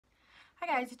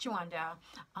Hi guys, it's Yolanda.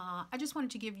 I just wanted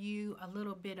to give you a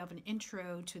little bit of an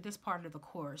intro to this part of the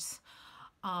course,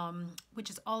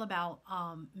 which is all about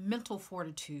mental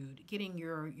fortitude, getting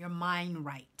your mind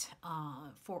right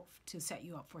to set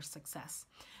you up for success.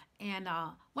 And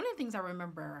one of the things I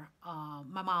remember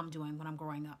my mom doing when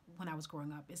I was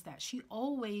growing up, is that she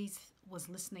always was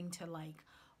listening to like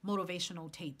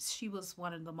motivational tapes. She was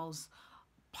one of the most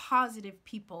positive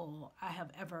people I have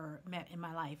ever met in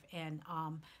my life. And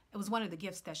it was one of the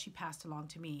gifts that she passed along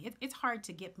to me. It's hard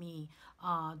to get me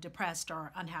depressed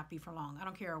or unhappy for long. I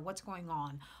don't care what's going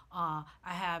on. I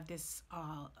have this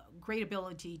great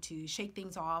ability to shake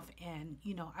things off, and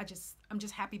I'm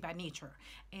just happy by nature.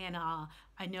 And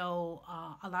I know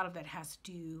a lot of that has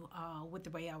to do with the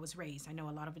way I was raised. I know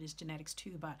a lot of it is genetics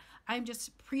too, but I'm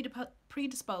just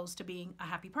predisposed to being a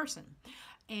happy person.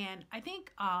 And I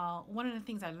think one of the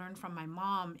things I learned from my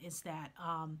mom is that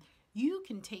you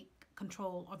can take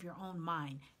control of your own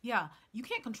mind. Yeah, you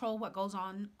can't control what goes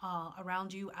on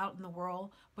around you out in the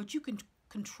world, but you can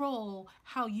control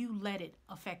how you let it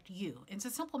affect you. It's a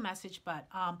simple message, but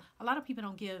a lot of people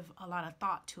don't give a lot of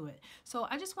thought to it. So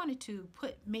I just wanted to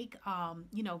make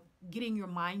getting your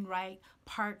mind right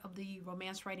part of the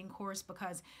romance writing course,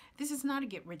 because this is not a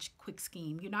get rich quick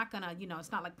scheme. You're not gonna,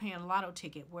 it's not like paying a lotto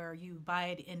ticket where you buy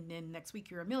it and then next week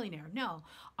you're a millionaire. No,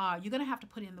 you're gonna have to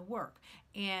put in the work.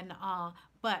 And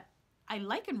but I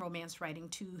liken romance writing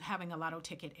to having a lotto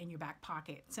ticket in your back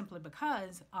pocket, simply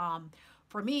because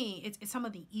for me, it's some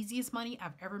of the easiest money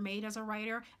I've ever made as a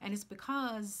writer, and it's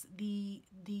because the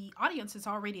audience is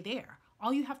already there.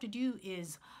 All you have to do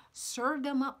is serve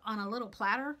them up on a little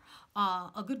platter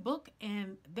a good book,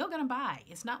 and they're gonna buy.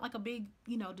 It's not like a big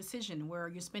decision where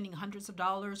you're spending hundreds of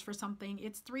dollars for something.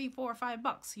 It's 3, 4, 5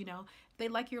 bucks. If they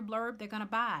like your blurb, they're gonna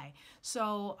buy.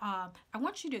 So I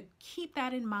want you to keep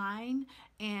that in mind,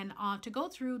 and to go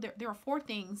through. There are 4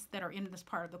 things that are in this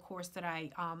part of the course that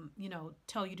I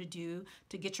tell you to do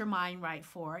to get your mind right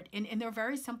for it. And they're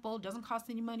very simple. Doesn't cost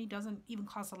any money. Doesn't even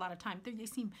cost a lot of time. They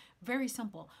seem very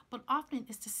simple, but often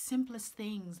it's the simplest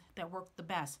things that work the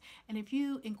best. And if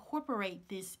you incorporate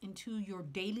this into your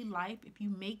daily life, if you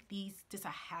make this a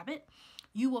habit,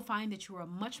 you will find that you are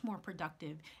much more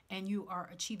productive and you are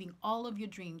achieving all of your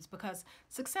dreams, because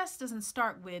success doesn't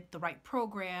start with the right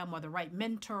program or the right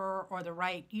mentor or the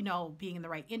right, being in the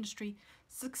right industry.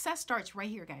 Success starts right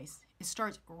here, guys. It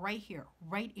starts right here,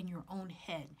 right in your own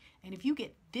head. And if you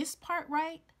get this part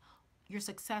right, your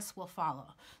success will follow.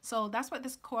 So that's what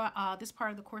this part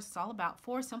of the course is all about.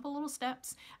 4 simple little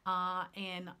steps,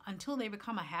 and until they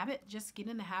become a habit, just get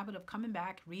in the habit of coming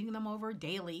back, reading them over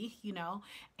daily,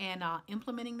 and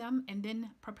implementing them, and then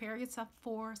prepare yourself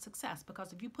for success.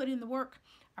 Because if you put in the work,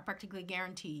 I practically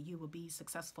guarantee you will be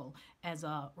successful as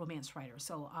a romance writer.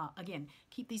 So again,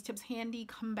 keep these tips handy.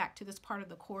 Come back to this part of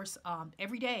the course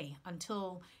every day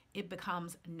until it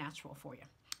becomes natural for you.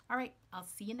 All right, I'll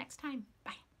see you next time.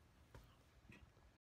 Bye.